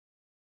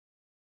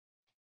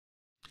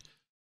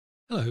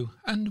Hello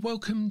and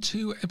welcome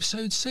to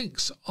episode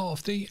 6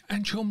 of the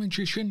Actual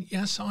Magician.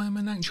 Yes, I am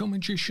an Actual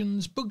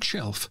Magician's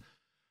bookshelf.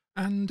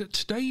 And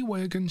today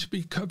we're going to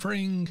be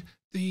covering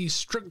The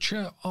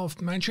Structure of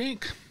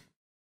Magic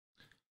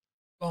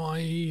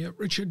by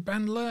Richard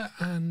Bandler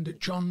and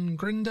John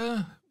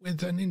Grinder,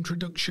 with an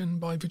introduction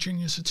by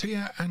Virginia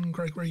Satir and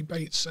Gregory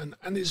Bateson.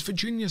 And it's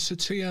Virginia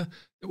Satir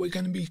that we're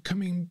going to be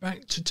coming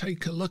back to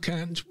take a look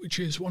at, which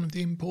is one of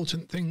the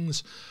important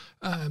things,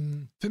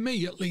 for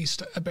me at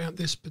least, about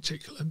this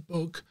particular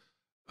book,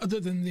 other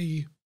than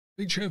the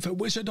picture of a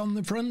wizard on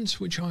the front,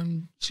 which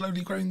I'm slowly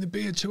growing the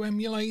beard to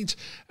emulate,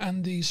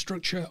 and the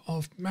structure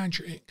of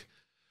magic.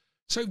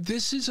 So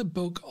this is a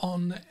book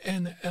on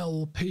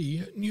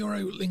NLP,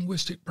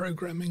 neuro-linguistic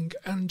programming,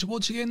 and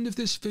towards the end of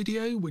this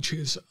video, which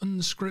is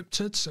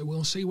unscripted, so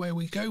we'll see where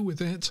we go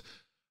with it,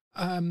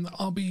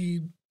 I'll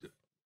be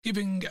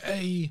giving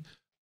a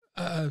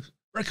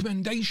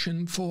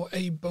recommendation for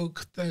a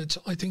book that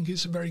I think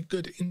is a very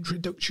good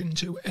introduction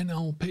to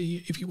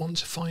NLP if you want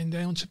to find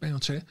out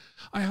about it.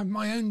 I have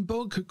my own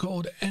book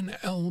called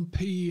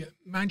NLP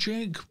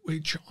Magic,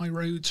 which I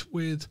wrote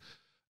with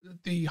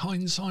the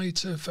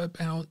hindsight of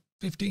about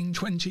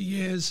 15-20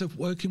 years of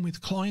working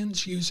with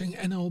clients using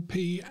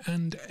NLP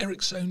and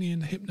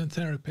Ericksonian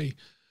hypnotherapy,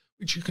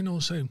 which you can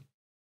also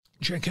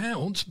check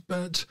out.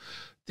 But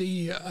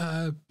the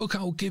book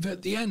I'll give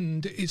at the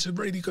end is a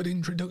really good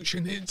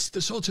introduction. It's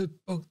the sort of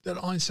book that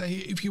I say,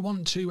 if you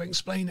want to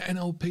explain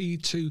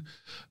NLP to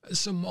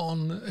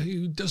someone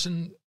who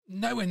doesn't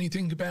know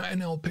anything about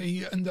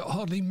NLP and that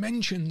hardly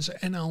mentions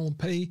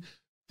NLP,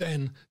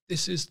 then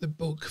this is the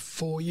book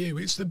for you.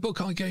 It's the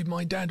book I gave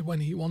my dad when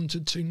he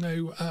wanted to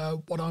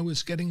know what I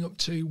was getting up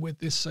to with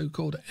this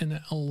so-called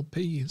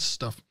NLP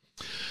stuff.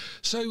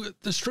 So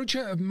The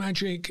Structure of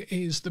Magic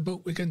is the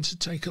book we're going to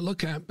take a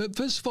look at. But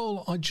first of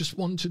all, I just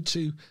wanted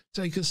to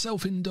take a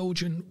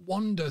self-indulgent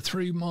wander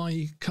through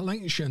my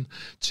collection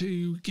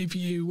to give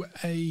you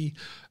a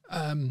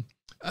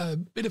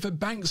bit of a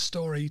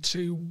backstory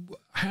to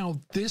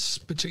how this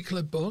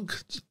particular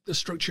book, The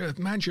Structure of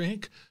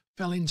Magic,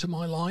 fell into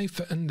my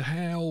life, and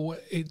how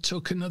it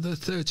took another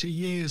 30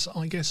 years,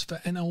 I guess, for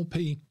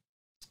NLP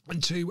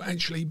to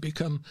actually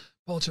become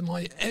part of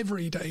my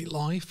everyday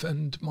life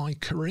and my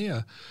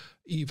career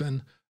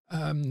even.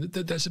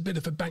 That there's a bit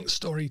of a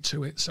backstory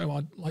to it, so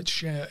I'd like to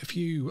share a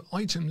few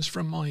items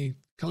from my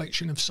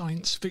collection of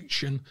science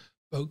fiction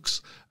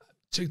books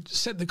to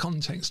set the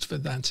context for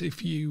that,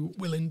 if you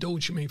will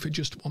indulge me for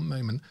just one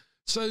moment.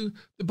 So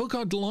the book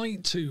I'd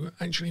like to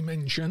actually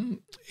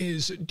mention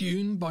is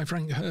Dune by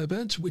Frank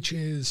Herbert, which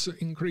is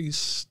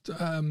increased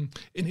in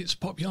its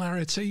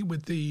popularity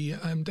with the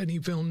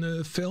Denis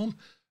Villeneuve film.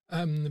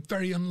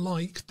 Very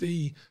unlike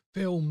the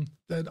film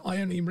that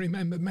I only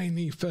remember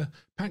mainly for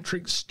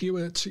Patrick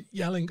Stewart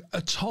yelling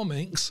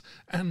atomics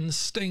and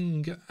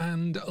Sting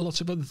and a lot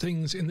of other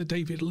things in the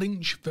David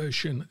Lynch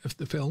version of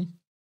the film.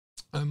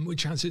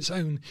 Which has its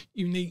own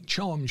unique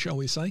charm, shall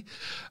we say.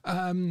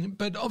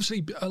 But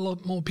obviously a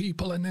lot more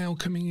people are now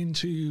coming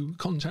into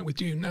contact with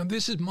Dune. Now,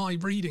 this is my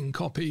reading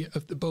copy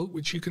of the book,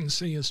 which you can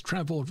see has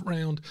travelled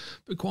around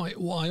for quite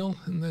a while,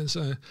 and there's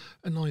a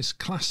nice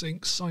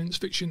classic science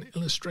fiction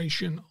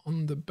illustration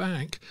on the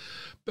back.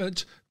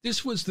 But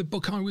this was the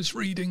book I was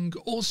reading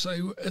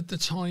also at the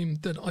time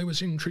that I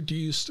was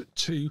introduced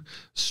to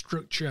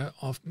Structure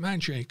of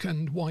Magic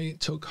and why it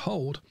took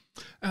hold.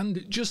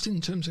 And just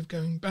in terms of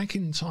going back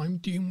in time,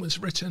 Dune was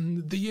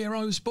written the year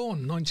I was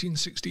born,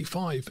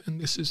 1965, and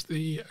this is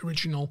the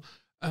original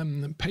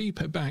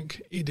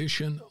paperback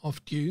edition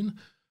of Dune.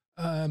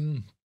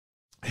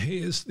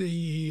 Here's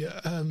the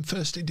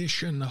first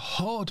edition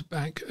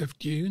hardback of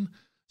Dune.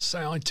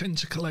 So I tend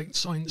to collect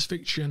science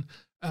fiction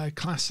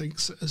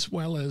classics as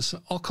well as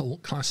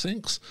occult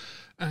classics,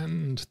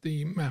 and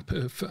the map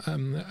of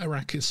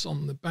Arrakis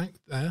on the back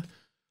there.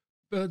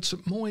 But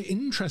more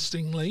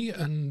interestingly,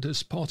 and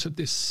as part of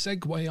this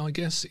segue, I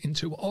guess,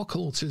 into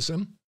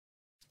occultism,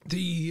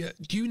 the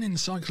Dune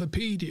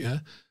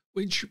Encyclopedia,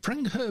 which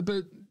Frank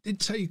Herbert did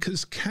take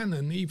as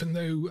canon, even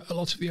though a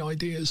lot of the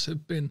ideas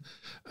have been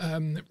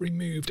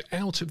removed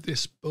out of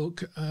this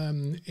book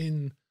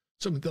in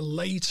some of the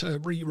later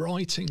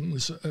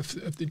rewritings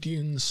of the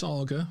Dune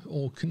saga,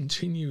 or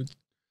continued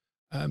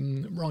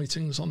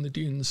writings on the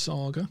Dune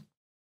saga.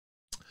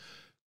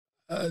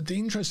 The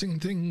interesting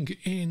thing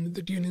in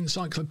the Dune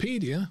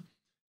Encyclopedia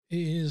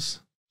is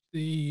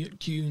the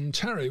Dune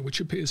Tarot, which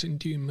appears in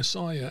Dune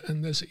Messiah,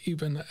 and there's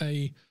even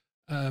a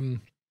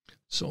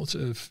sort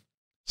of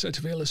set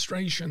of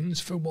illustrations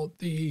for what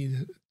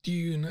the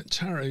Dune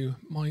Tarot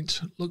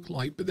might look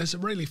like. But there's a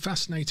really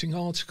fascinating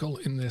article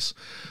in this.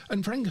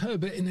 And Frank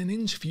Herbert, in an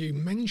interview,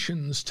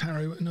 mentions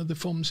tarot and other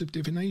forms of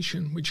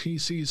divination, which he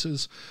sees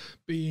as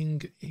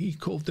being, he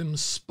called them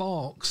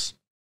sparks,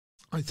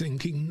 I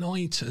think,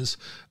 igniters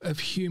of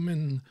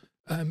human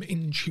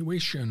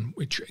intuition,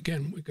 which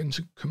again we're going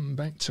to come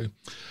back to.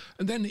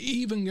 And then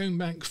even going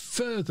back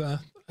further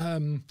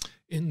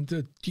in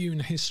the Dune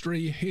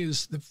history,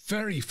 here's the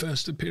very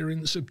first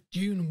appearance of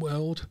Dune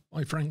World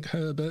by Frank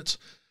Herbert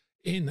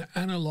in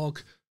analog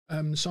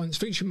science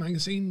fiction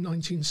magazine,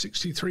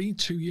 1963,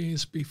 2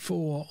 years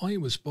before I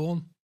was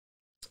born.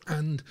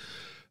 And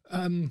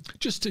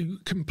just to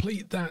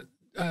complete that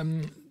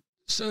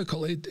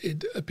circle,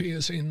 it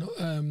appears in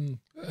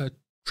a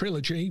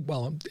trilogy,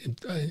 well,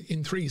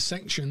 in 3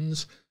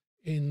 sections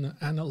in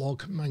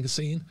Analog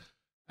magazine.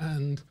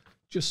 And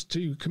just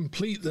to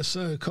complete the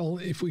circle,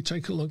 if we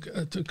take a look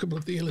at a couple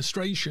of the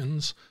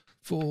illustrations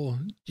for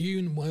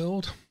Dune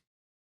World,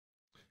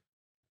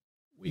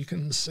 we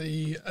can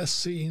see a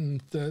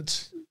scene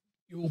that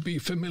you'll be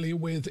familiar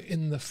with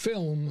in the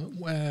film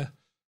where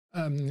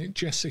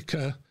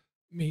Jessica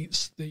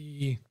meets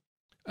the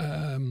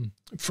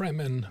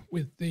Fremen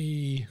with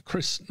the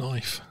Chris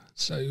knife.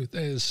 So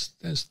there's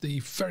the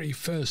very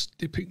first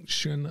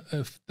depiction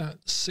of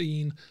that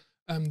scene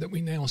that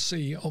we now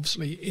see,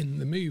 obviously, in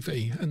the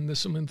movie, and there's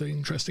some of the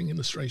interesting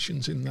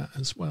illustrations in that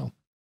as well.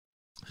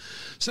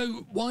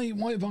 So why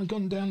have I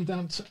gone down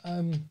that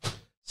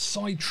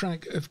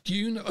sidetrack of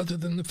Dune, other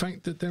than the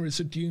fact that there is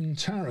a Dune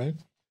tarot?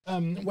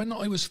 When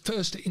I was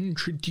first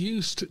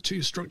introduced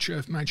to structure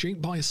of magic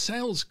by a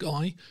sales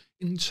guy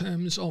in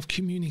terms of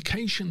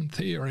communication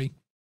theory,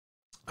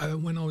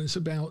 when I was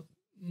about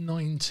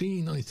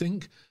 19, I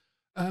think,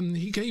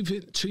 he gave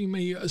it to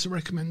me as a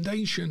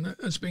recommendation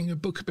as being a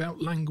book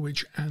about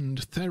language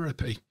and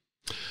therapy.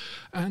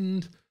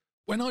 And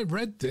when I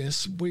read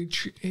this,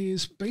 which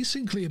is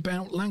basically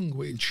about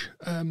language,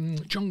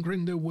 John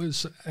Grinder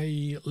was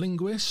a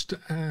linguist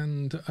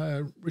and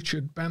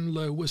Richard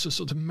Bandler was a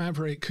sort of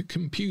maverick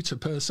computer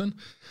person.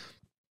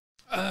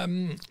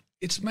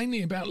 It's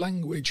mainly about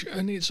language,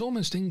 and it's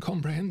almost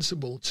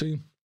incomprehensible to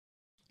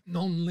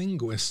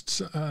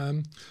non-linguists.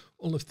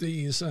 All of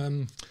these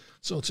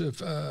sort of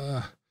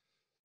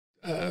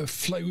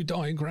flow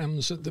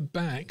diagrams at the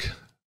back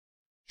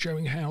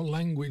showing how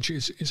language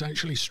is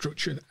actually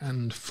structured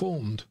and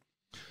formed.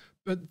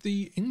 But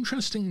the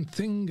interesting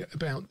thing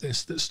about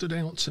this that stood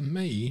out to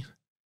me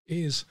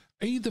is,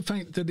 A, the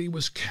fact that it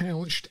was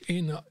couched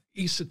in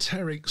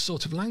esoteric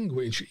sort of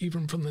language,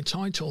 even from the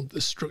title,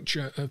 The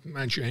Structure of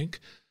Magic.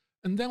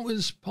 And that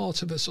was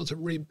part of a sort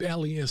of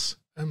rebellious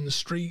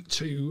streak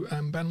to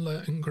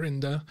Bandler and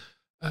Grinder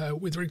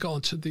with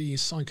regard to the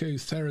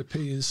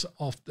psychotherapies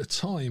of the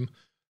time.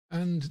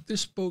 And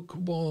this book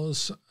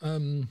was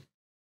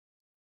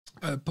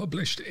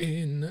published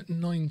in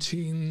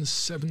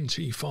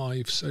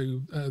 1975, so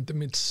the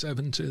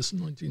mid-70s,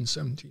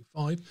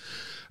 1975,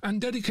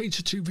 and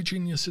dedicated to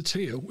Virginia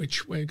Satir,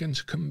 which we're going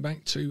to come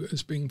back to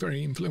as being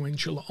very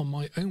influential on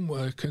my own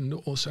work and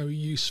also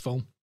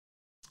useful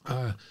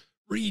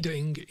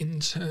reading in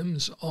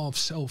terms of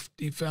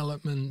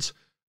self-development,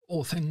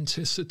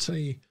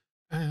 authenticity,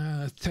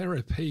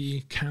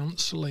 therapy,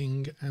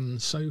 counselling,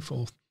 and so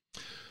forth.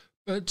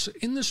 But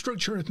in The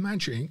Structure of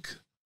Magic,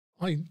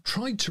 I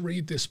tried to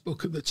read this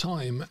book at the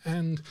time,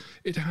 and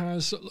it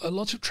has a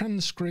lot of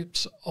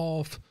transcripts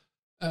of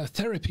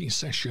therapy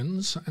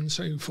sessions and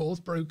so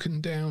forth,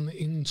 broken down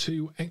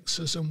into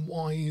X's and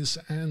Y's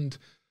and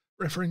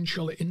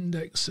referential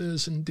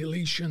indexes and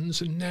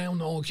deletions and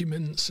noun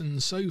arguments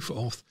and so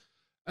forth.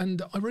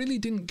 And I really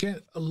didn't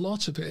get a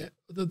lot of it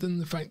other than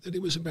the fact that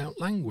it was about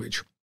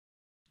language.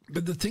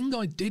 But the thing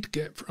I did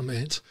get from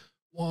it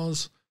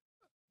was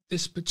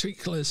this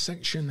particular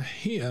section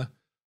here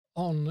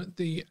on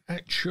the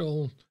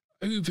actual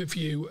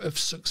overview of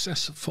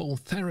successful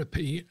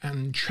therapy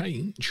and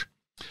change.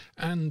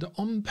 And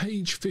on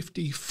page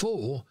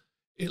 54,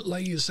 it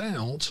lays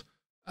out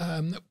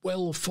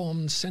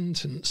well-formed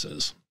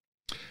sentences.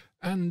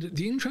 And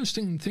the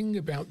interesting thing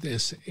about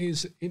this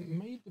is it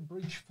made the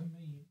bridge for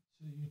me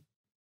to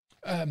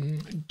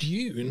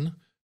Dune,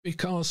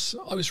 because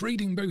I was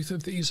reading both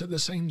of these at the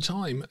same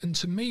time, and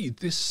to me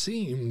this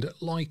seemed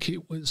like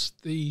it was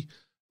the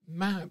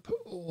map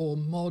or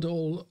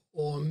model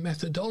or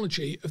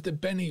methodology of the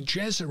Bene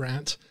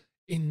Gesserit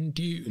in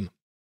Dune.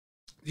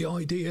 The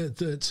idea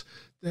that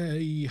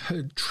they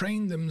had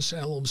trained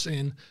themselves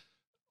in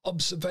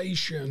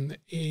observation,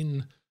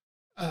 in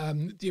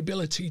the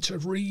ability to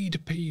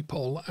read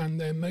people and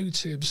their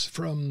motives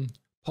from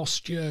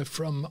posture,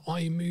 from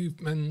eye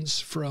movements,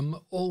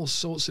 from all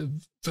sorts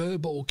of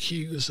verbal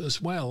cues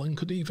as well, and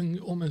could even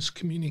almost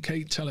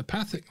communicate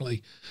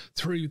telepathically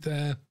through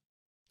their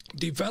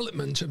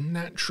development of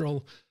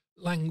natural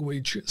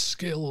language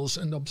skills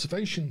and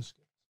observations.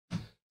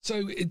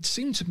 So it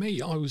seemed to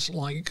me, I was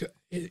like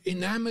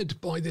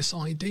enamored by this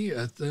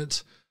idea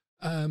that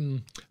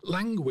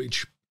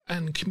language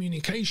and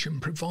communication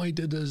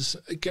provided us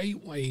a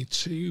gateway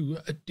to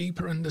a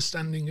deeper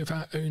understanding of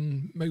our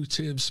own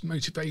motives,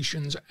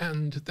 motivations,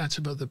 and that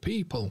of other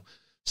people.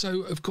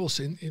 So, of course,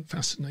 it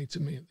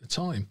fascinated me at the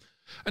time.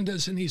 And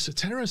as an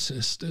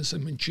esotericist, as a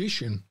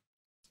magician,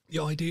 the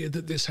idea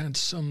that this had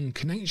some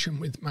connection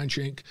with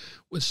magic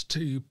was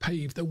to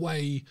pave the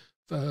way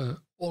for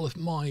all of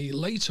my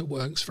later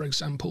works, for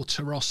example,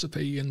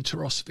 Tarosophy and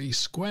Tarosophy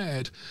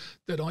Squared,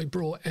 that I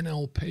brought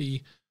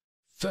NLP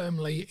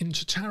firmly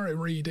into tarot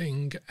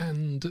reading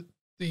and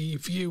the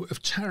view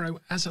of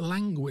tarot as a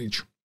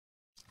language.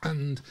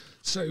 And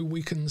so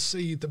we can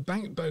see the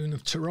backbone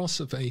of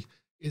Tarosophy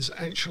is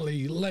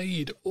actually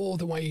laid all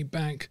the way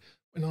back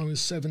when I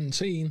was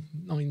 17,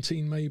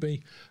 19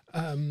 maybe,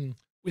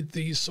 with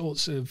these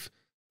sorts of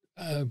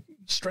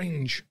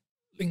strange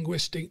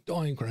linguistic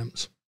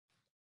diagrams.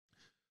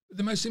 But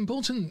the most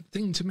important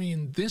thing to me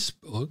in this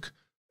book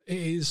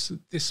is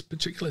this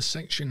particular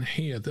section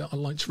here that I'd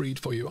like to read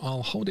for you.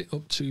 I'll hold it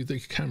up to the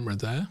camera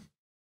there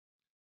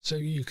so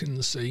you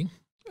can see,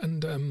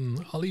 and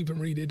I'll even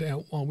read it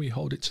out while we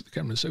hold it to the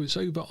camera. So it's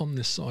over on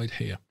this side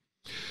here.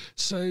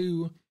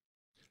 So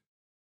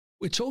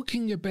we're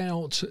talking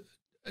about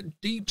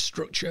deep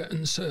structure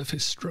and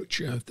surface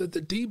structure. That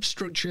the deep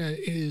structure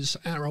is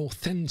our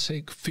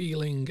authentic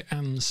feeling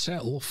and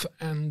self,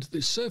 and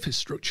the surface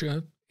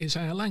structure is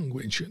our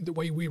language, the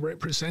way we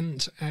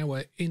represent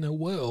our inner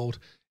world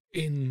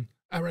in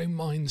our own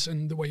minds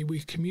and the way we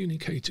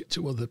communicate it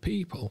to other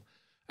people.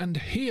 And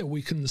here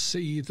we can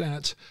see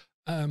that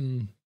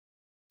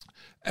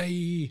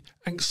a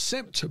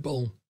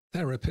acceptable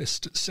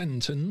therapist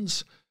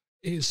sentence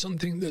is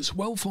something that's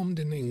well formed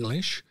in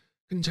English,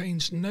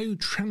 contains no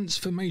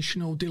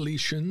transformational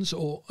deletions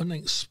or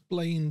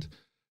unexplained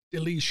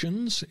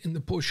deletions in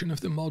the portion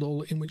of the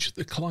model in which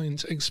the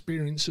client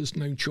experiences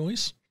no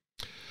choice.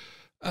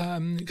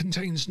 It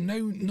contains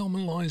no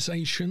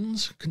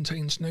normalizations,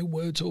 contains no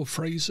words or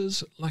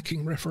phrases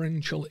lacking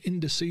referential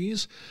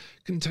indices,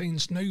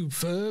 contains no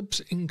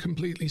verbs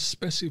incompletely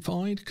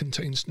specified,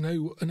 contains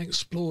no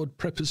unexplored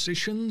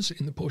prepositions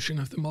in the portion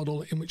of the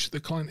model in which the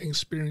client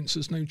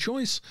experiences no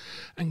choice,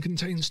 and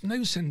contains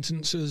no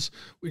sentences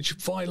which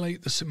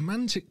violate the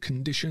semantic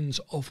conditions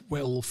of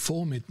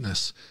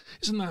well-formedness.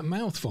 Isn't that a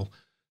mouthful?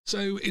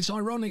 So it's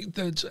ironic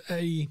that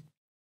a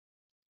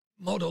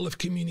model of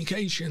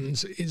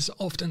communications is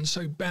often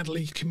so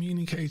badly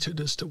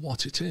communicated as to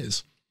what it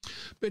is.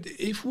 But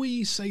if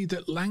we say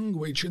that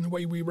language and the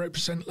way we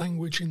represent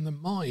language in the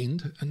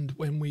mind, and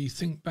when we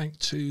think back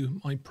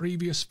to my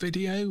previous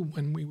video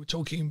when we were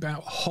talking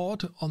about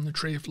Hod on the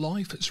Tree of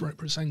Life as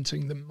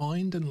representing the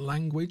mind and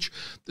language,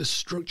 the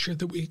structure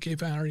that we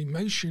give our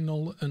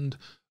emotional and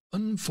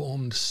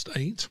unformed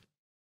state,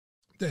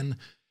 then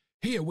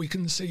here we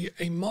can see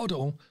a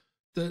model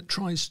that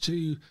tries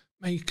to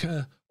make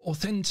a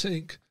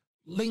authentic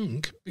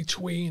link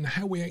between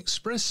how we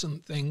express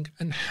something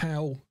and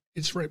how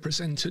it's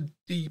represented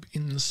deep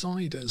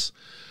inside us.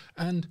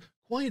 And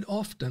quite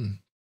often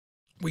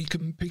we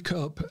can pick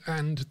up,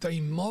 and they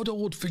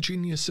modelled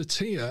Virginia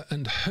Satir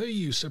and her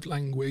use of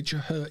language,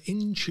 her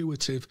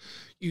intuitive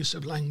use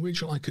of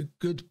language, like a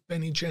good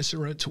Bene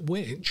Gesserit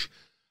witch.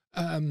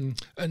 And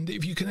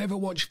if you can ever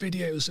watch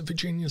videos of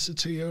Virginia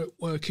Satir at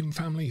work in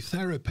family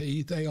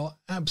therapy, they are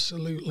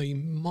absolutely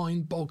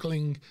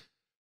mind-boggling,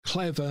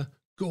 clever,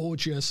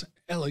 gorgeous,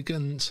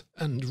 elegant,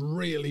 and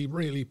really,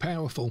 really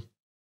powerful.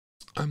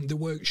 The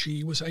work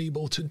she was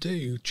able to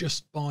do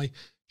just by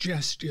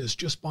gestures,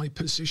 just by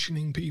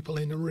positioning people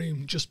in a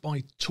room, just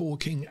by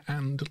talking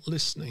and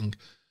listening,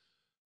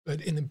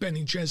 but in a Bene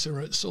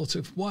Gesserit sort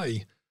of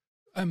way.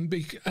 And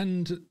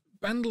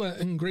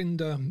Bandler and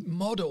Grinder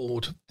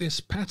modelled this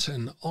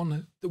pattern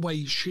on the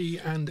way she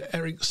and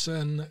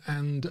Erickson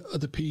and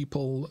other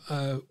people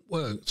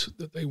worked,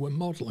 that they were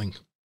modelling.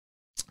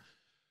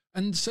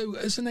 And so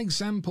as an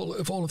example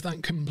of all of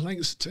that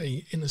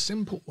complexity in a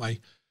simple way,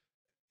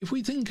 if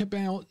we think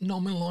about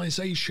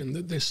nominalization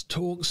that this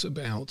talks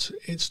about,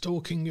 it's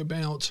talking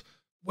about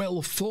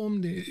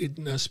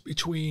well-formedness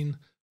between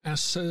our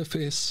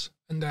surface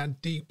and our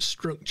deep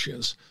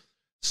structures.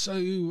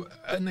 So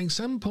an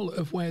example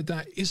of where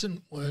that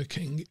isn't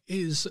working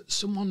is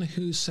someone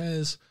who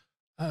says,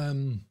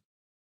 I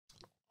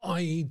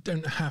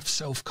don't have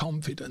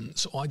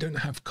self-confidence, or I don't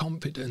have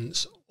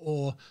confidence,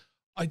 or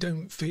I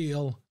don't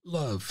feel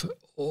love,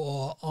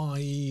 or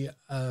I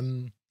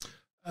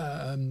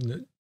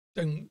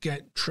don't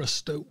get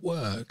trust at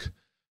work.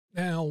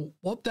 Now,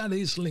 what that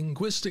is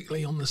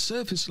linguistically on the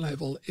surface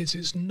level is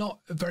it's not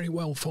a very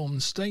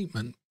well-formed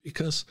statement,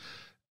 because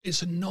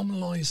it's a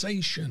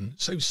nominalization.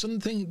 So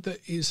something that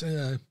is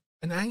an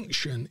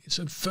action, it's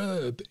a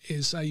verb,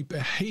 is a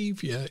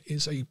behavior,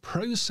 is a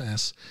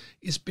process,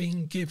 is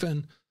being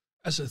given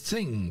as a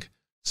thing.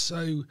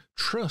 So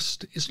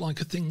trust is like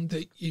a thing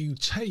that you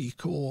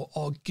take or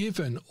are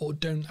given or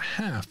don't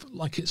have,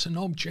 like it's an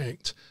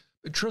object.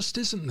 But trust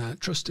isn't that.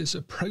 Trust is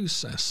a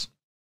process.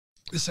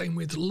 The same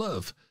with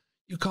love.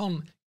 You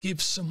can't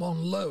give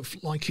someone love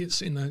like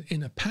it's in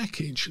a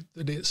package,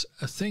 that it's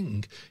a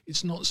thing.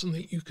 It's not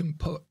something you can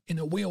put in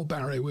a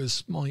wheelbarrow,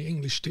 as my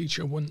English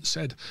teacher once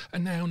said. A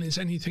noun is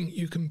anything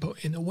you can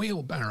put in a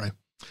wheelbarrow.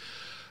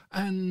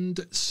 And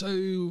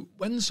so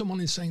when someone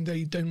is saying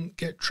they don't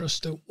get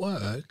trust at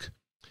work,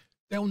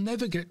 they'll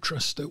never get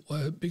trust at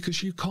work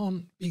because you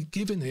can't be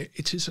given it.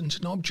 It isn't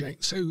an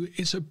object. So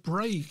it's a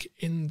break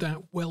in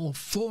that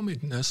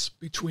well-formedness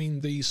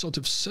between the sort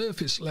of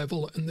surface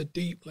level and the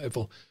deep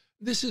level.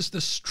 This is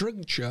the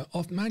structure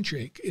of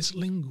magic. It's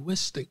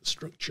linguistic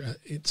structure.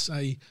 It's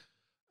a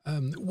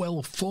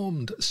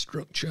well-formed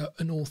structure,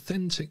 an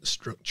authentic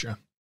structure,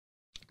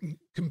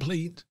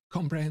 complete,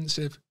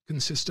 comprehensive,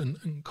 consistent,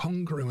 and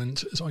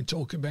congruent, as I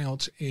talk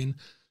about in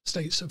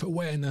states of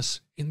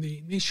awareness in the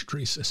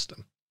initiatory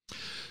system.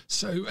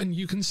 So, and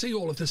you can see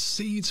all of the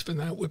seeds for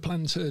that were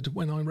planted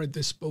when I read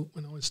this book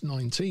when I was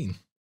 19.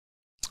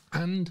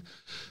 And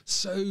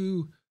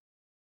so,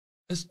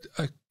 as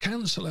a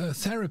counsellor, a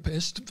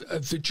therapist, a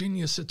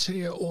Virginia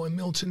Satir or a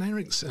Milton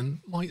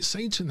Erickson might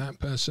say to that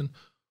person,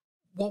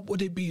 what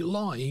would it be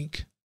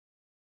like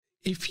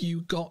if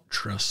you got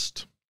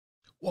trust?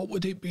 What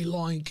would it be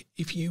like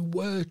if you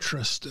were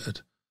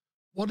trusted?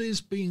 What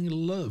is being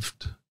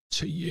loved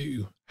to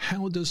you?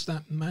 How does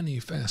that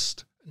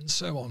manifest? And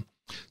so on.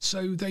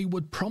 So they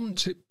would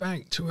prompt it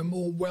back to a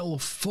more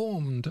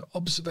well-formed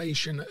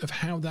observation of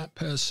how that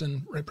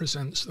person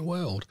represents the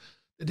world,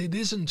 that it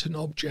isn't an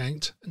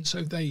object, and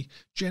so they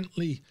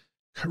gently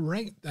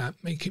correct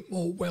that, make it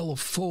more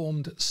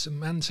well-formed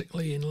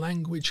semantically in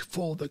language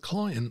for the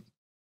client,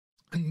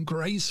 and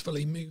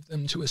gracefully move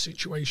them to a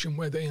situation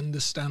where they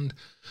understand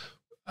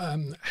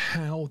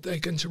how they're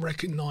going to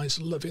recognize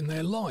love in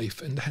their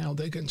life and how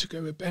they're going to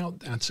go about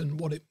that and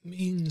what it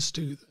means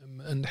to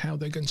them and how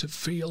they're going to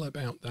feel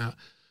about that,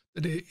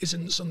 that it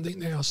isn't something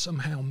they are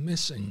somehow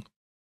missing.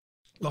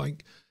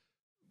 Like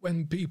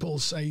when people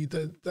say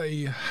that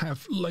they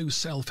have low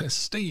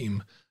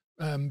self-esteem,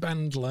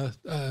 Bandler,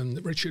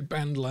 Richard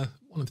Bandler,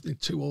 one of the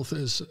two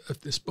authors of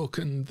this book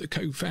and the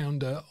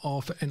co-founder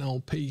of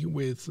NLP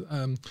with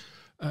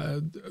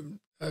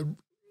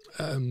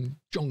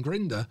John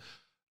Grinder,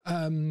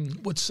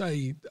 would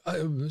say,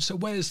 so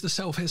where's the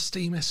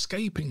self-esteem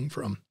escaping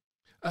from?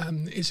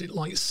 Is it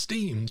like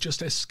steam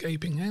just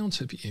escaping out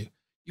of you?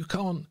 You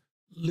can't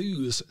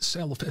lose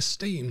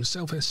self-esteem.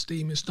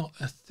 Self-esteem is not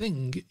a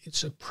thing,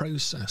 it's a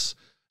process.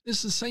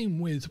 It's the same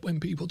with when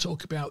people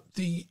talk about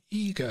the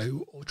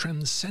ego or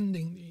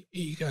transcending the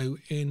ego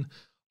in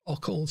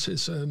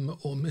occultism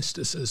or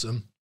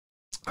mysticism.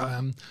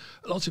 A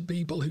lot of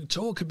people who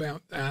talk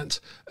about that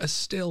are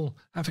still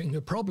having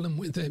a problem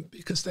with it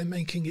because they're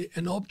making it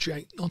an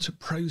object, not a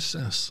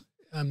process.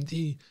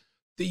 The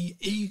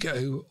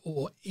ego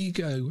or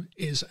ego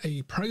is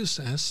a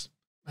process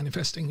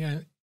manifesting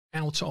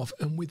out of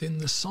and within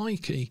the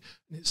psyche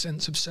and its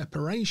sense of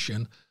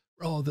separation,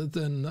 rather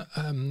than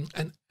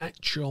an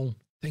actual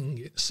thing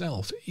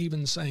itself.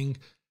 Even saying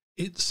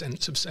its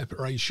sense of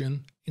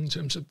separation in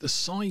terms of the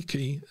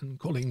psyche and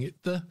calling it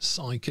the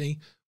psyche,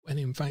 when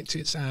in fact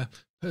it's our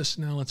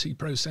personality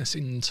process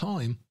in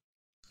time,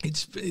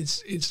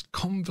 it's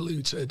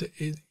convoluted.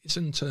 It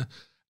isn't an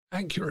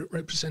accurate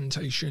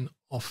representation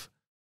of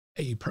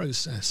a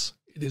process.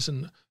 It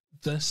isn't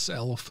the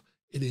self.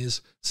 It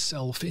is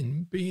self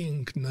in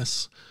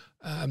beingness,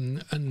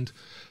 and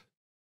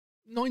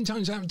 9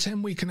 times out of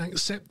 10 we can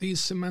accept these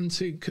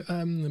semantic,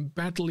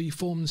 badly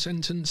formed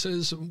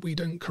sentences. We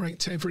don't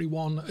correct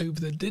everyone over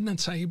the dinner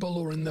table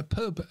or in the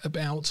pub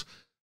about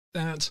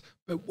that,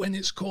 but when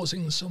it's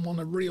causing someone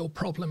a real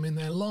problem in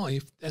their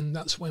life, then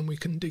that's when we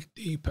can dig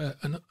deeper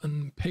and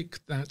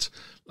unpick that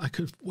lack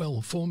of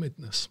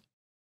well-formedness.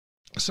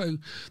 So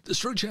the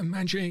structure of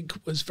magic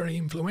was very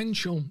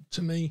influential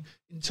to me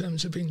in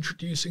terms of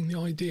introducing the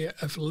idea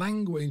of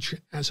language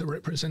as a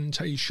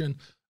representation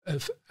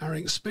of our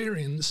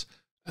experience,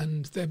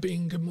 and there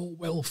being a more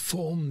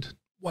well-formed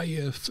way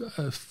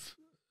of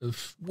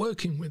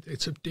working with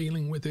it, of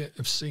dealing with it,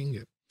 of seeing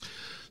it.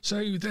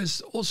 So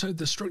there's also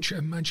the structure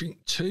of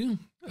magic too,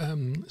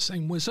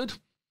 same wizard.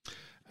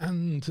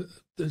 And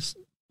there's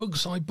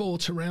books I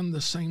bought around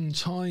the same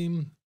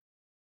time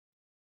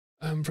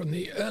from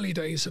the early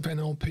days of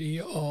NLP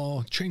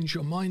are Change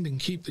Your Mind and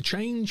Keep the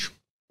Change,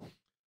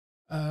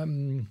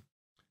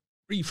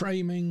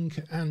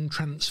 Reframing, and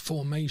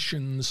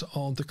Transformations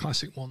are the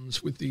classic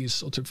ones with these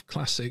sort of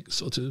classic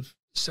sort of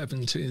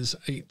 70s,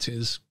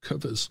 80s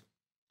covers.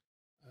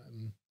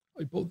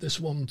 I bought this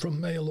one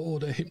from mail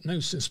order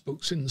Hypnosis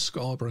Books in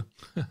Scarborough.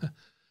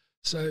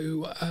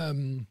 So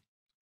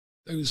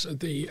those are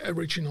the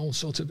original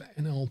sort of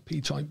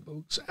NLP type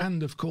books,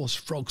 and of course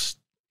Frogs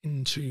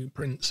into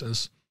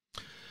Princes.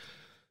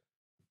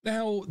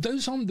 Now,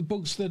 those aren't the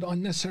books that I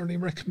necessarily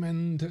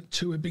recommend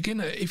to a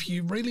beginner. If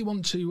you really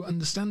want to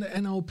understand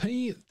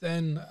NLP,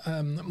 then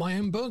my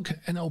own book,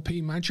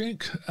 NLP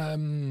Magic,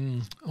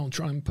 I'll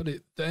try and put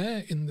it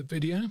there in the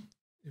video,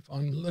 if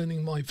I'm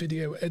learning my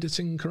video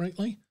editing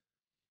correctly.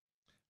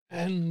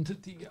 And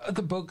the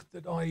other book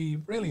that I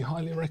really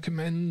highly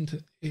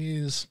recommend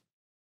is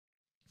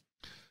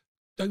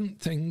Don't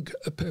Think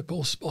a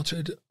Purple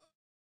Spotted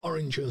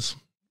Oranges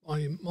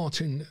by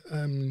Martin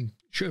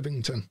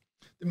Shervington.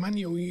 The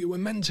manual you were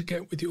meant to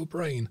get with your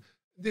brain.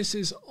 This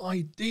is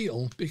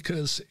ideal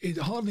because it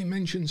hardly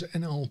mentions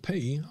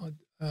NLP,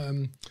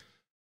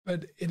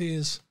 but it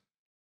is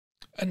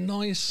a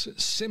nice,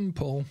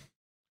 simple,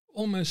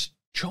 almost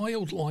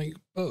childlike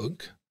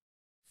book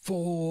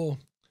for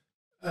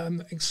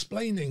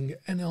explaining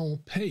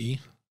NLP.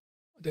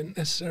 I don't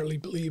necessarily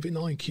believe in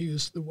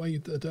IQs the way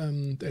that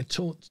they're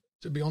taught,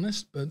 to be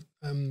honest, but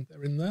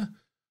they're in there.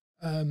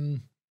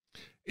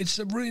 It's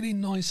a really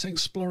nice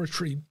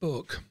exploratory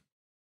book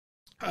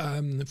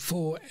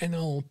for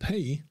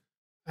NLP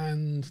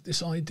and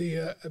this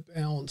idea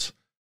about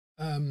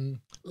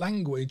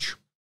language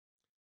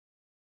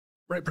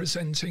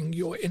representing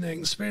your inner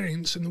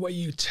experience and the way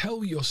you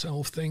tell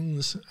yourself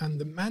things and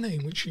the manner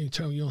in which you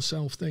tell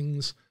yourself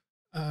things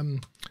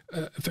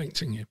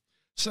affecting you.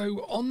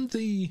 So on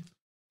the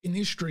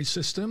initiatory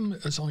system,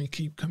 as I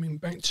keep coming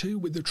back to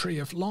with the Tree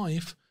of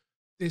Life,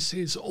 this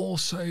is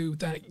also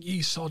that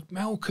Yesod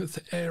Malkuth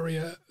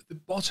area at the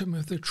bottom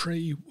of the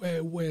tree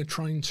where we're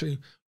trying to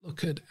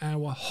look at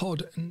our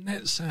Hod and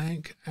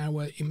Netzach,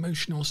 our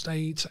emotional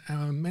state,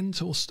 our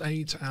mental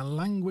state, our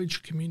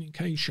language,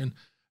 communication,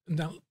 and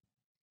that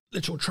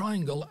little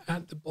triangle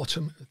at the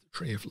bottom of the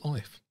Tree of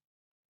Life.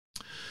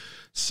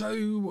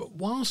 So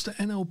whilst the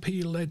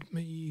NLP led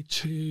me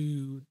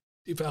to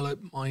develop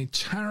my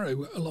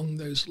tarot along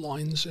those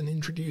lines and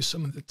introduce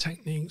some of the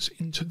techniques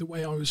into the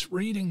way I was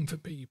reading for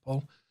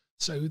people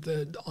so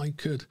that I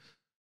could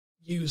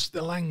use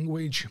the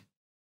language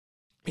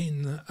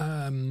in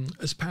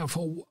as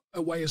powerful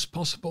a way as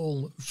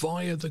possible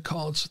via the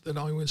cards that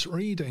I was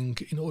reading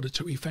in order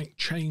to effect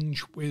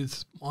change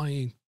with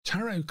my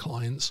tarot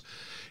clients,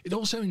 it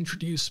also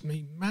introduced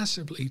me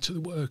massively to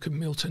the work of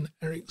Milton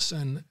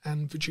Erickson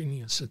and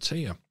Virginia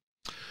Satir.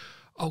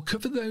 I'll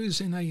cover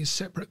those in a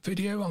separate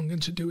video. I'm going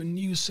to do a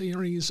new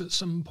series at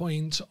some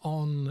point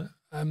on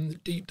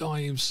deep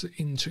dives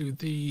into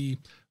the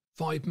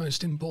 5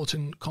 most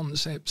important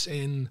concepts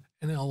in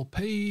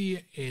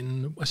NLP,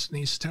 in Western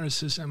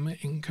esotericism,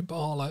 in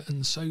Kabbalah,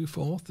 and so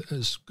forth,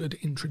 as good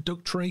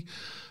introductory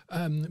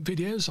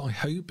videos, I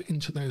hope,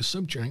 into those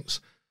subjects.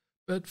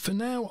 But for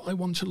now, I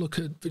want to look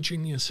at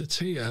Virginia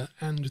Satir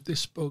and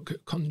this book,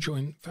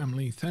 Conjoint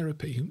Family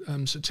Therapy.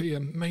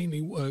 Satir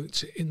mainly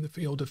worked in the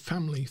field of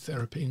family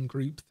therapy and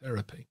group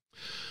therapy.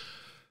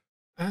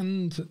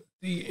 And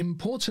the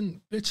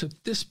important bit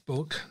of this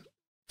book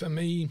for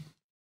me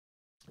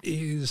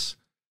is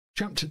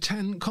Chapter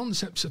 10,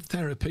 Concepts of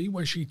Therapy,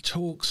 where she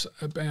talks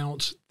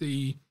about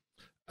the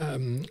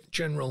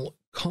general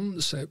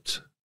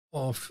concept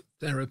of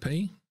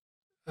therapy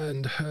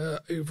and her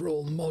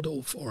overall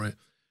model for it.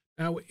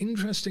 Now,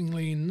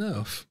 interestingly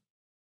enough,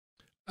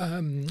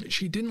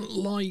 she didn't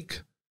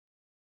like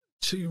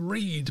to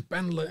read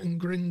Bandler and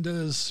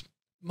Grinder's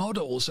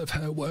models of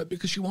her work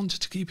because she wanted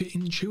to keep it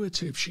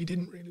intuitive. She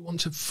didn't really want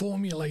to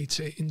formulate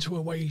it into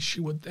a way she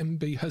would then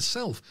be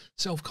herself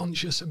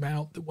self-conscious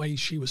about the way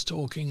she was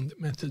talking, the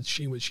methods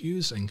she was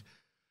using.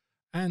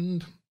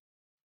 And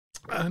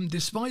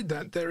despite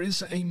that, there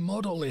is a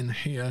model in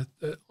here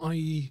that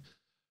I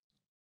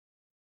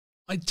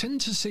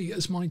tend to see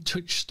as my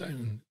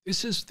touchstone.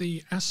 This is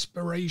the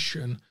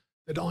aspiration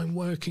that I'm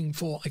working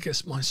for, I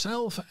guess,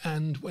 myself,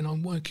 and when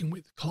I'm working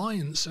with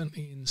clients,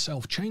 certainly in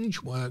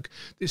self-change work,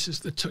 this is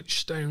the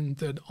touchstone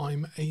that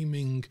I'm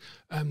aiming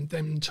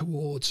them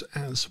towards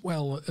as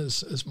well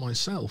as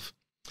myself.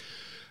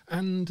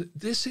 And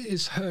this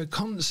is her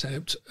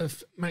concept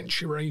of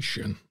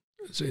maturation,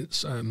 as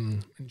it's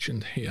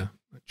mentioned here,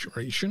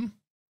 maturation.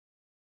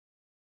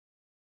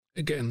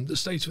 Again, the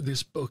state of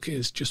this book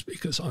is just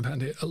because I've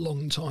had it a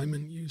long time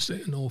and used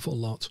it an awful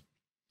lot.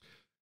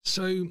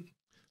 So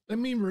let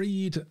me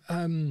read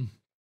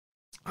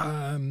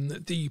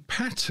the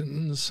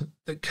patterns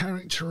that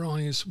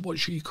characterize what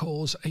she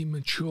calls a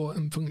mature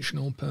and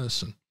functional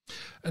person.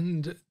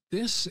 And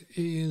this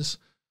is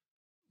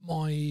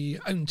my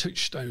own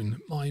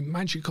touchstone, my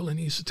magical and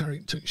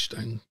esoteric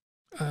touchstone.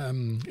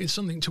 It's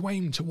something to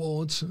aim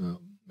towards,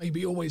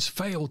 maybe always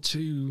fail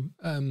to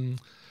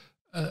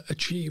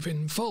achieve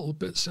in full,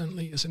 but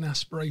certainly as an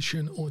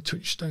aspiration or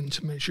touchstone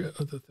to measure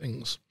other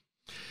things.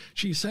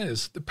 She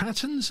says, the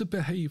patterns of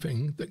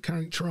behaving that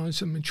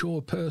characterize a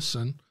mature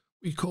person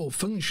we call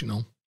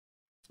functional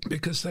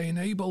because they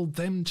enable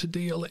them to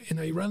deal in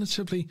a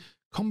relatively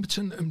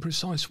competent and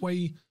precise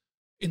way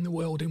in the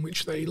world in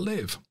which they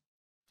live.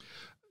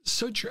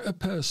 Such a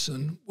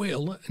person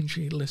will, and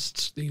she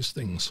lists these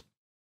things,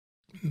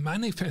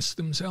 manifest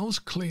themselves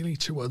clearly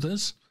to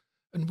others,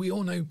 and we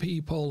all know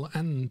people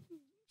and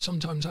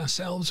sometimes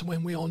ourselves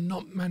when we are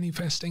not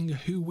manifesting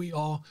who we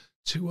are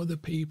to other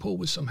people,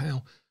 we're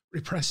somehow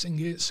repressing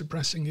it,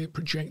 suppressing it,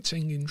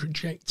 projecting,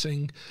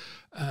 introjecting,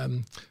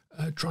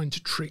 trying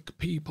to trick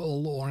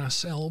people or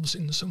ourselves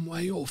in some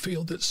way, or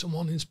feel that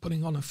someone is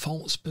putting on a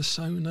false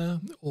persona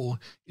or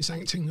is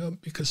acting up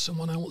because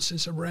someone else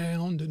is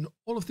around, and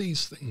all of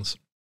these things.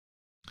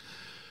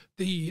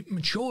 The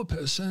mature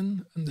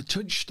person and the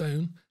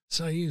touchstone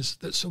says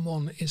that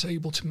someone is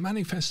able to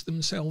manifest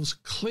themselves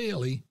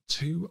clearly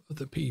to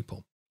other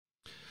people.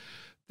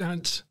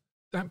 That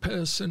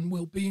person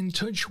will be in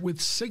touch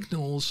with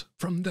signals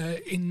from their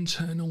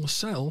internal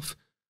self,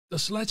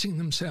 thus letting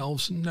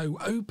themselves know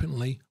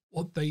openly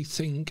what they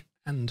think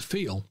and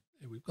feel.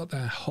 We've got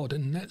that Hod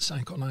and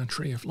Netzach on our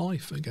Tree of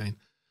Life again.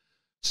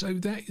 So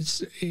that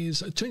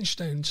is a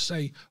touchstone to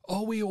say,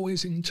 are we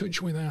always in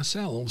touch with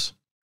ourselves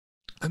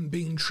and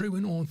being true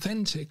and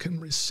authentic and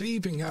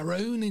receiving our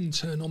own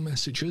internal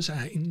messages,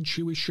 our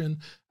intuition,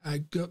 our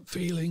gut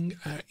feeling,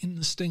 our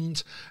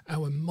instinct,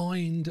 our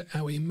mind,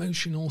 our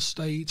emotional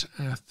state,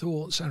 our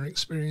thoughts, our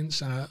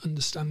experience, our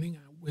understanding,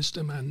 our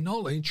wisdom and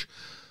knowledge,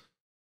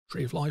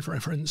 Tree of Life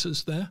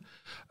references there,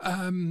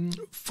 are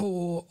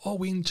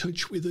we in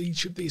touch with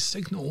each of these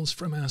signals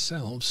from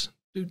ourselves?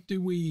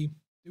 Do we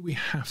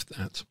have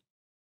that?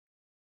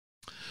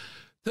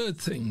 Third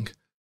thing,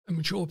 a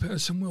mature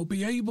person will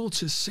be able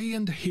to see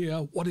and hear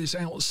what is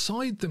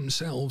outside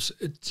themselves,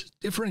 it's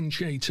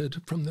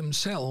differentiated from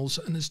themselves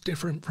and is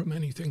different from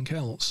anything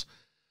else.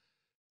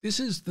 This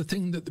is the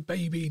thing that the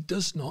baby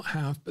does not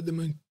have, but the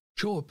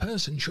mature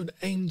person should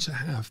aim to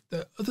have,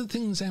 that other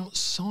things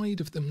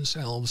outside of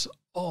themselves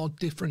are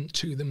different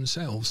to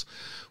themselves.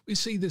 We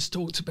see this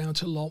talked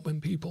about a lot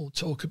when people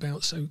talk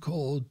about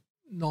so-called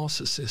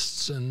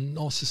narcissists and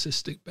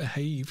narcissistic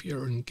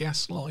behavior and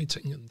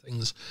gaslighting and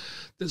things,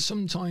 that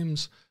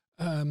sometimes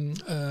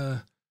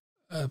a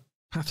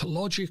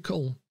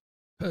pathological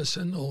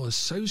person or a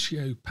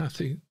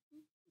sociopathic,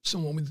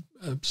 someone with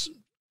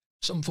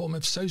some form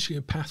of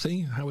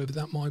sociopathy, however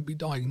that might be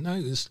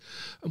diagnosed,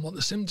 and what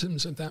the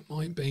symptoms of that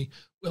might be,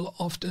 will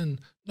often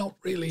not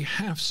really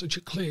have such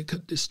a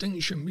clear-cut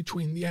distinction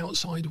between the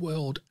outside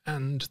world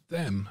and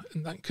them,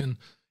 and that can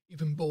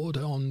even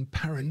border on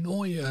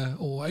paranoia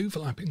or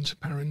overlap into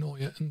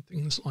paranoia and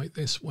things like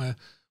this, where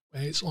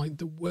it's like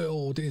the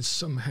world is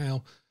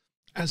somehow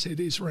as it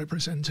is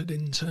represented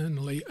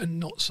internally and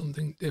not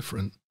something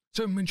different.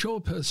 So a mature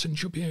person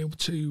should be able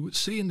to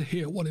see and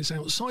hear what is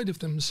outside of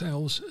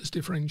themselves as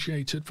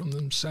differentiated from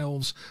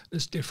themselves,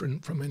 as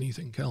different from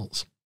anything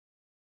else.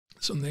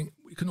 Something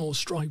we can all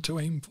strive to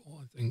aim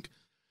for, I think.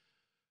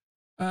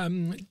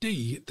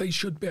 D, they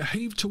should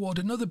behave toward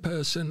another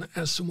person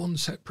as someone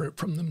separate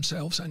from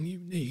themselves and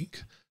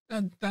unique.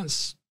 And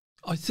that's,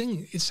 I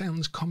think it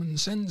sounds common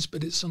sense,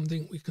 but it's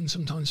something we can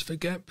sometimes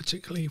forget,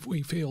 particularly if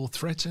we feel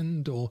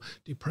threatened or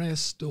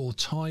depressed or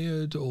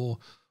tired or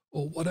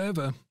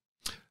whatever.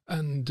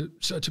 And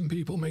certain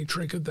people may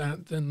trigger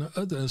that than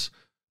others,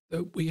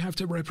 that we have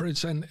to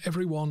represent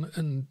everyone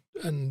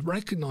and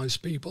recognize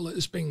people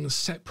as being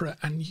separate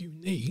and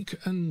unique,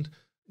 and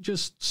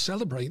just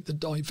celebrate the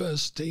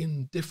diversity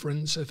and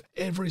difference of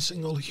every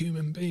single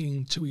human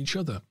being to each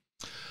other.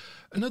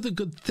 Another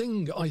good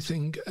thing, I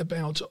think,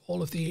 about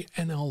all of the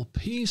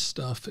NLP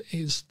stuff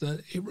is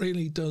that it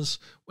really does,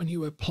 when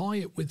you apply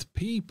it with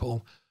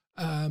people,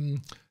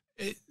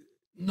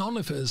 none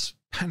of us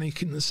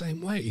panic in the same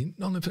way.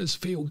 None of us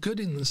feel good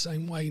in the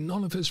same way.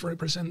 None of us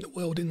represent the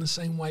world in the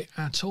same way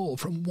at all,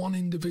 from one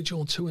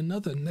individual to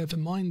another, never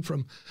mind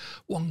from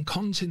one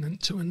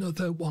continent to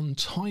another, one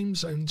time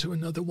zone to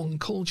another, one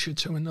culture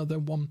to another,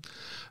 one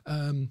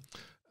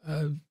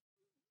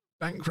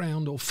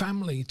background or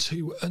family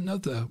to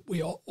another.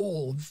 We are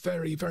all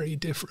very, very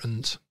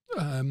different.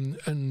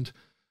 And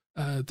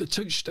the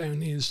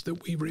touchstone is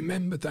that we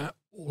remember that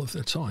all of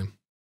the time.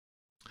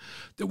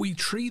 That we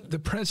treat the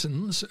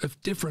presence of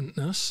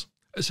differentness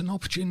as an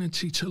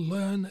opportunity to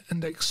learn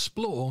and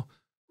explore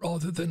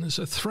rather than as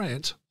a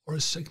threat or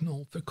a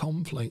signal for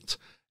conflict.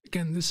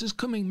 Again, this is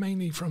coming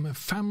mainly from a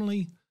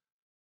family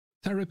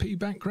therapy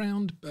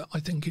background, but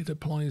I think it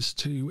applies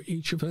to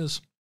each of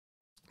us.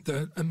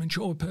 That a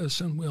mature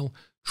person will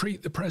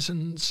treat the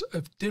presence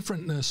of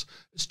differentness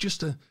as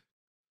just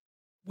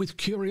with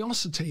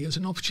curiosity, as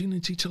an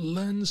opportunity to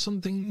learn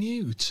something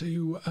new,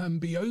 to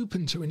be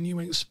open to a new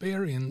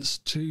experience,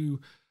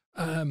 to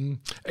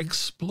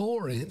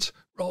explore it,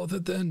 rather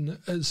than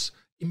as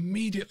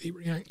immediately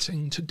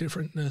reacting to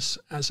differentness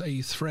as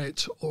a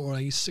threat or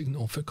a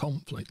signal for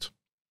conflict.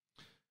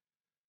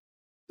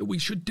 That we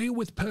should deal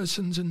with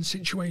persons and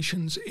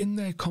situations in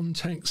their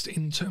context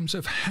in terms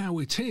of how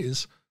it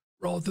is,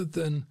 rather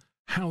than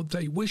how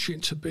they wish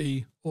it to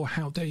be or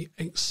how they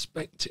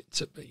expect it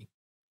to be.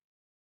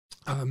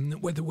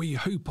 Whether we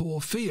hope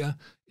or fear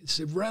is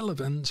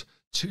irrelevant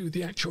to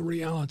the actual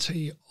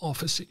reality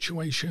of a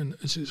situation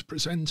as it's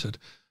presented.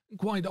 And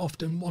quite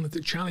often, one of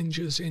the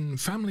challenges in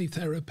family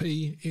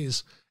therapy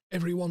is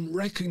everyone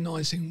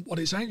recognizing what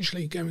is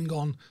actually going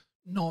on,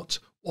 not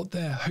what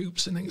their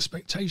hopes and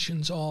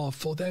expectations are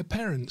for their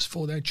parents,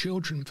 for their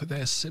children, for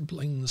their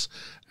siblings,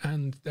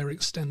 and their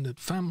extended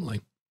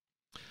family.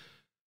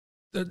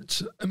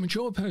 That a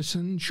mature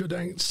person should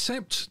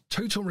accept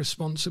total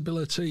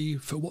responsibility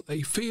for what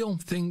they feel,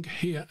 think,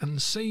 hear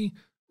and see,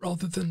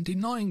 rather than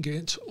denying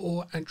it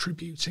or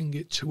attributing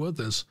it to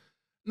others.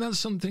 And that's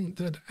something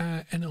that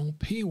our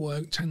NLP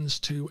work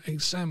tends to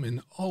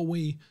examine. Are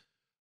we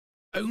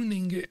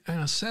owning it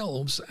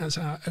ourselves as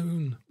our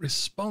own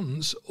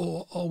response,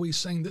 or are we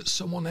saying that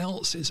someone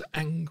else is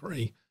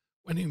angry,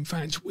 when in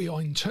fact we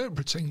are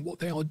interpreting what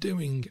they are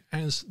doing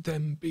as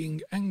them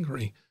being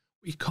angry?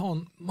 We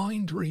can't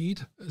mind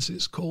read, as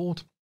it's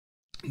called,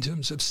 in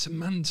terms of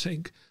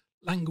semantic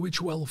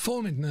language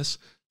well-formedness.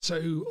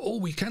 So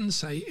all we can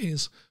say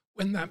is,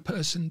 when that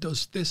person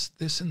does this,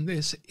 this, and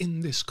this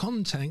in this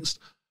context,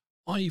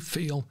 I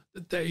feel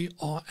that they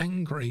are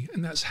angry,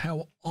 and that's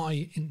how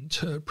I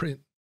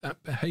interpret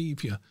that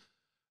behavior.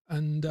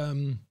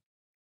 And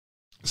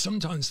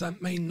sometimes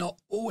that may not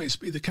always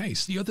be the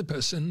case. The other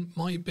person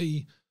might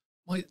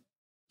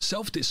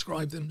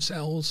self-describe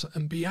themselves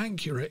and be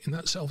accurate in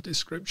that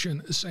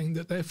self-description as saying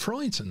that they're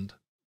frightened.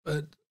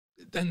 but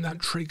then that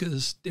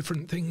triggers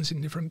different things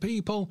in different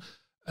people,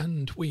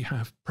 and we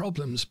have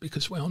problems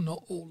because we are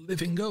not all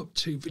living up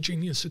to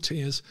Virginia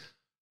Satir's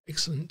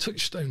excellent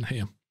touchstone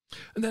here.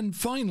 And then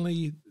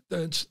finally,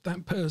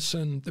 that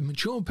person, the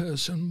mature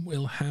person,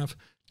 will have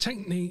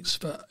techniques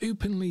for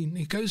openly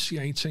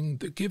negotiating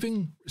the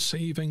giving,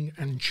 receiving,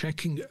 and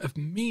checking of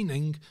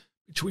meaning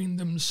between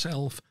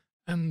themselves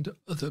and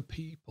other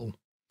people.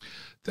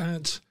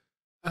 That,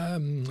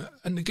 and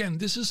again,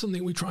 this is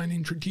something we try and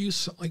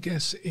introduce, I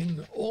guess,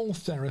 in all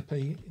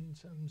therapy in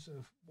terms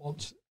of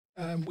what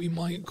we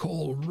might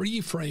call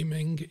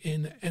reframing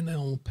in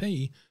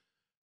NLP,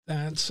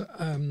 that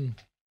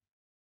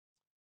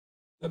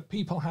that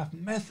people have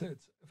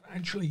methods of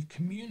actually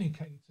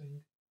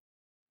communicating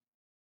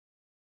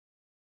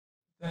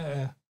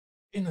their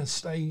inner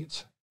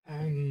state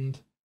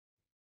and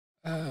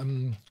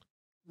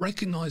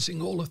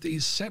recognizing all of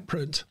these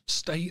separate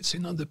states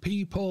in other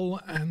people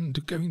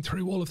and going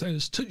through all of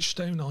those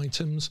touchstone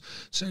items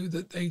so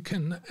that they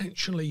can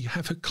actually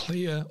have a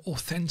clear,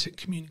 authentic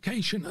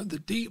communication at the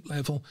deep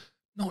level,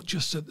 not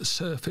just at the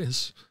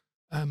surface,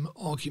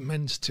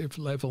 argumentative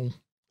level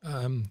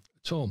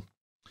at all.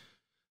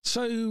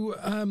 So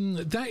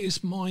that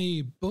is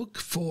my book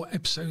for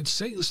episode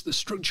 6, The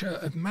Structure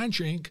of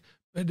Magic,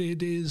 but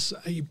it is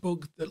a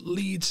book that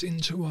leads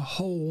into a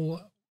whole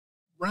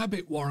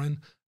rabbit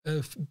warren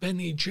of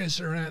Bene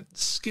Gesserit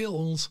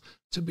skills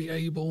to be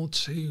able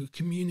to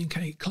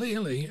communicate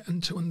clearly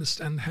and to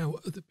understand how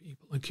other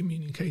people are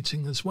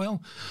communicating as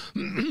well.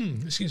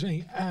 Excuse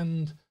me.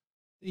 And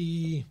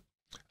the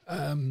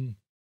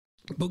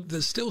book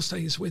that still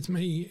stays with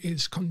me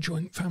is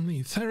Conjoint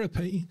Family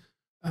Therapy,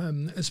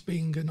 as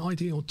being an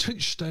ideal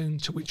touchstone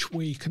to which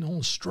we can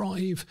all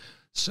strive,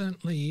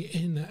 certainly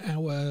in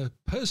our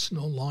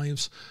personal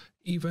lives,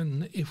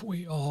 even if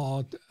we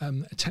are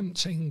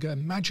attempting a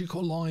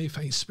magical life,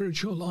 a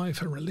spiritual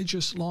life, a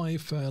religious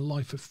life, a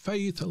life of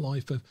faith, a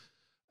life of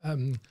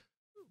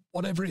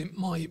whatever it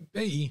might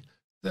be,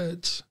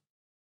 that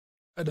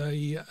at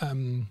a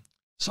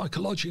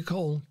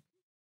psychological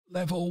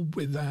level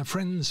with our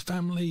friends,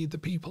 family, the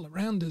people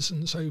around us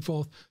and so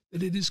forth,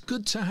 that it is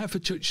good to have a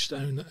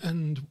touchstone.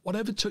 And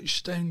whatever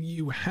touchstone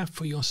you have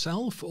for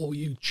yourself, or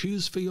you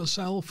choose for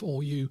yourself,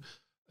 or you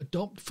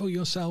adopt for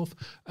yourself,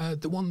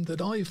 the one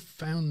that I've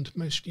found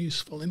most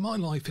useful in my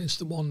life is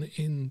the one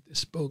in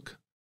this book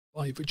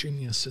by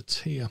Virginia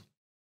Satir.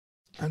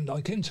 And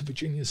I came to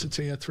Virginia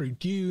Satir through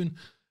Dune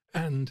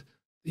and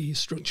The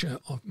Structure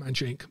of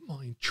Magic,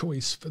 my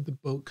choice for the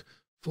book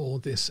for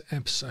this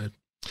episode.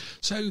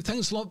 So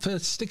thanks a lot for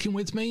sticking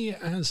with me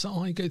as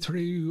I go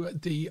through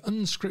the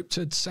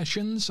unscripted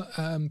sessions.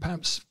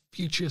 Perhaps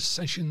future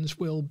sessions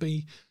will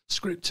be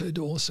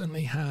scripted or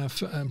certainly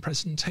have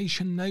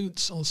presentation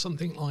notes or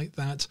something like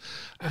that.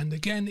 And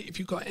again, if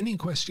you've got any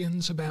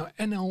questions about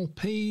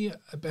NLP,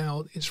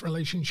 about its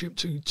relationship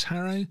to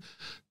tarot,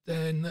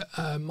 then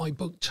my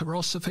book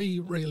Tarosophy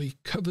really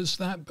covers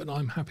that, but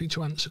I'm happy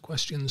to answer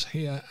questions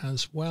here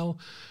as well.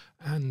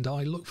 And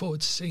I look forward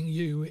to seeing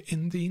you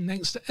in the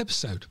next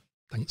episode.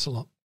 Thanks a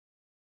lot.